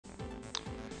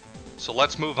So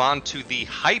let's move on to the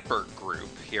Hyper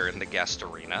group here in the guest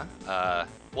arena.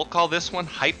 We'll call this one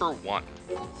Hyper 1.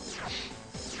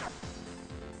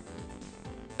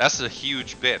 That's a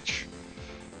huge bitch.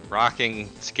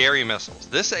 Rocking scary missiles.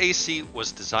 This AC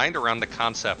was designed around the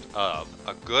concept of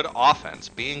a good offense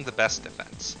being the best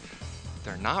defense.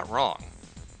 They're not wrong.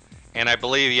 And I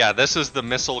believe, yeah, this is the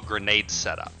missile grenade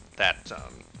setup that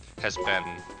has been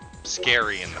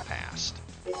scary in the past.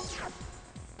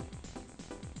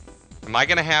 Am I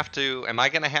gonna have to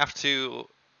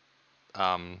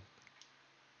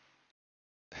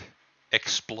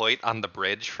exploit on the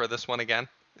bridge for this one again?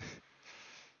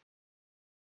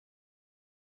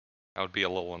 That would be a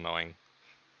little annoying.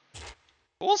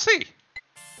 But we'll see.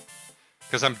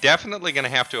 Because I'm definitely gonna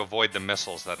have to avoid the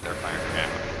missiles that they're firing at.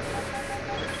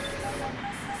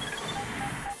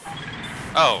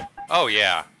 Oh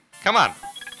yeah. Come on.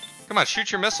 Come on,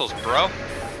 shoot your missiles, bro.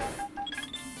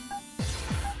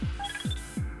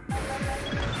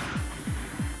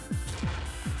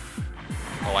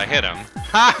 Well, I hit him.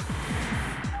 Ha!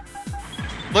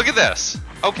 Look at this.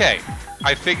 Okay,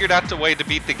 I figured out the way to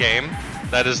beat the game.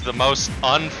 That is the most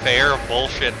unfair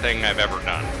bullshit thing I've ever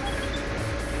done.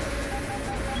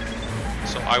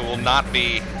 So I will not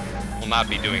be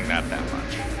doing that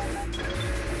much.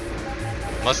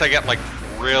 Unless I get like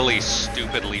really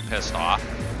stupidly pissed off.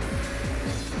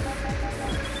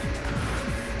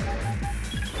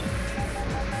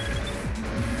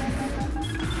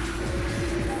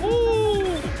 Woo!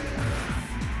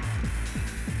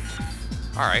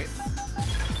 All right.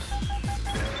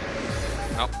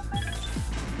 Nope.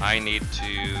 I need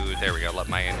to, there we go, let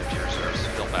my energy reserves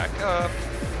fill back up.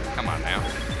 Come on now.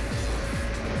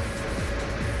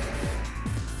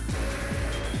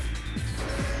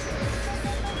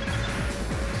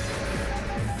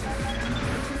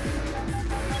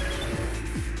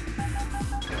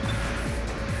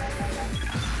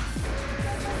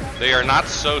 They are not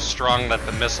so strong that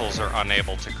the missiles are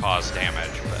unable to cause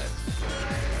damage, but...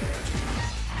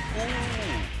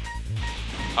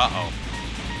 Uh-oh.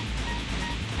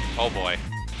 Oh boy.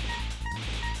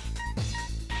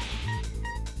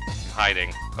 I'm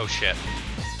hiding. Oh shit.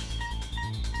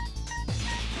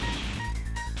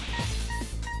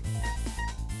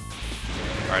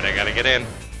 Alright, I gotta get in.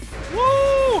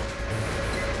 Woo!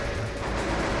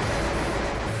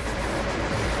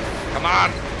 Come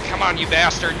on! Come on, you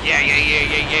bastard!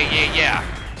 Yeah!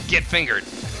 Get fingered!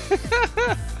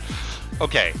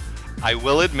 Okay, I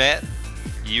will admit,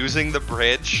 using the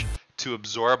bridge to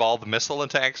absorb all the missile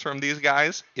attacks from these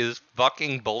guys is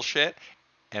fucking bullshit,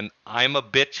 and I'm a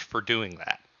bitch for doing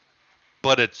that.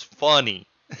 But it's funny.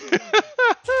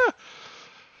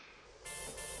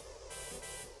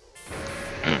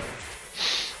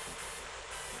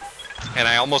 And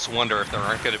I almost wonder if there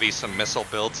aren't going to be some missile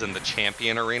builds in the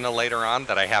champion arena later on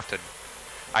that I have to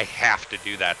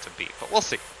do that to beat. But we'll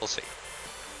see. We'll see.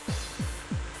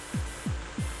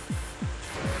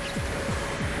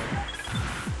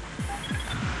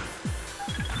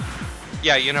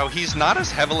 Yeah, you know, he's not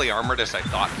as heavily armored as I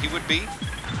thought he would be.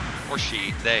 Or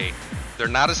she, they. They're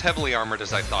not as heavily armored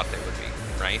as I thought they would be,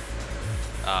 right?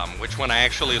 Which when I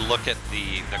actually look at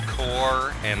the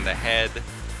core and the head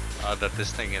that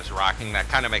this thing is rocking, that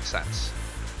kind of makes sense.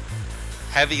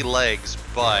 Heavy legs,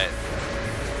 but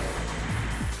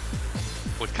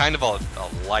with kind of a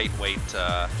lightweight,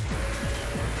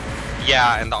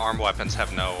 yeah, and the arm weapons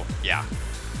have no, yeah.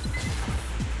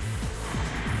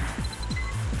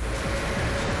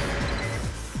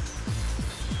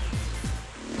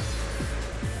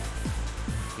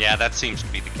 Yeah, that seems to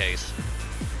be the case.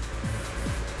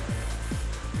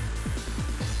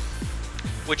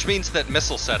 Which means that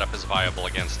missile setup is viable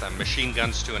against them. Machine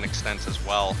guns to an extent as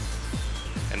well.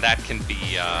 And that can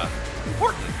be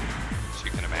important, as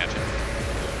you can imagine.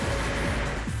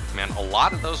 Man, a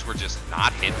lot of those were just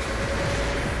not hitting.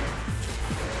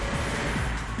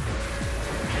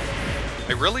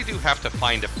 I really do have to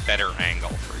find a better angle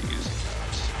for using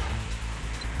those.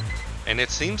 And it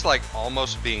seems like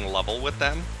almost being level with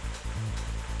them.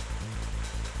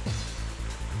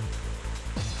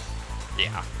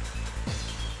 Yeah.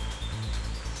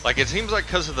 Like, it seems like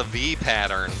because of the V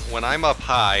pattern, when I'm up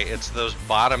high, it's those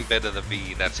bottom bit of the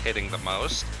V that's hitting the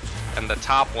most, and the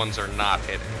top ones are not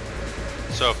hitting.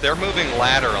 So if they're moving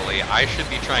laterally, I should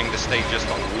be trying to stay just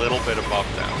a little bit above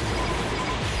them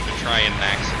to try and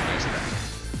maximize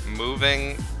that.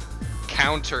 Moving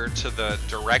counter to the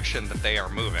direction that they are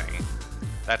moving,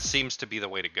 that seems to be the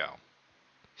way to go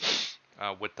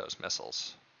with those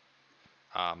missiles.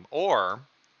 Or,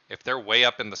 if they're way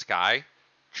up in the sky,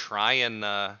 try and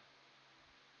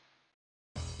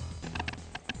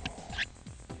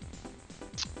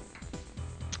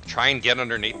try and get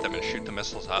underneath them and shoot the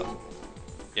missiles up.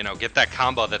 You know, get that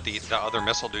combo that the other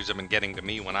missile dudes have been getting to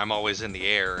me when I'm always in the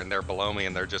air and they're below me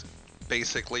and they're just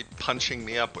basically punching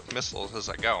me up with missiles as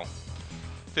I go.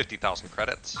 50,000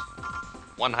 credits.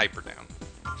 1 hyper down.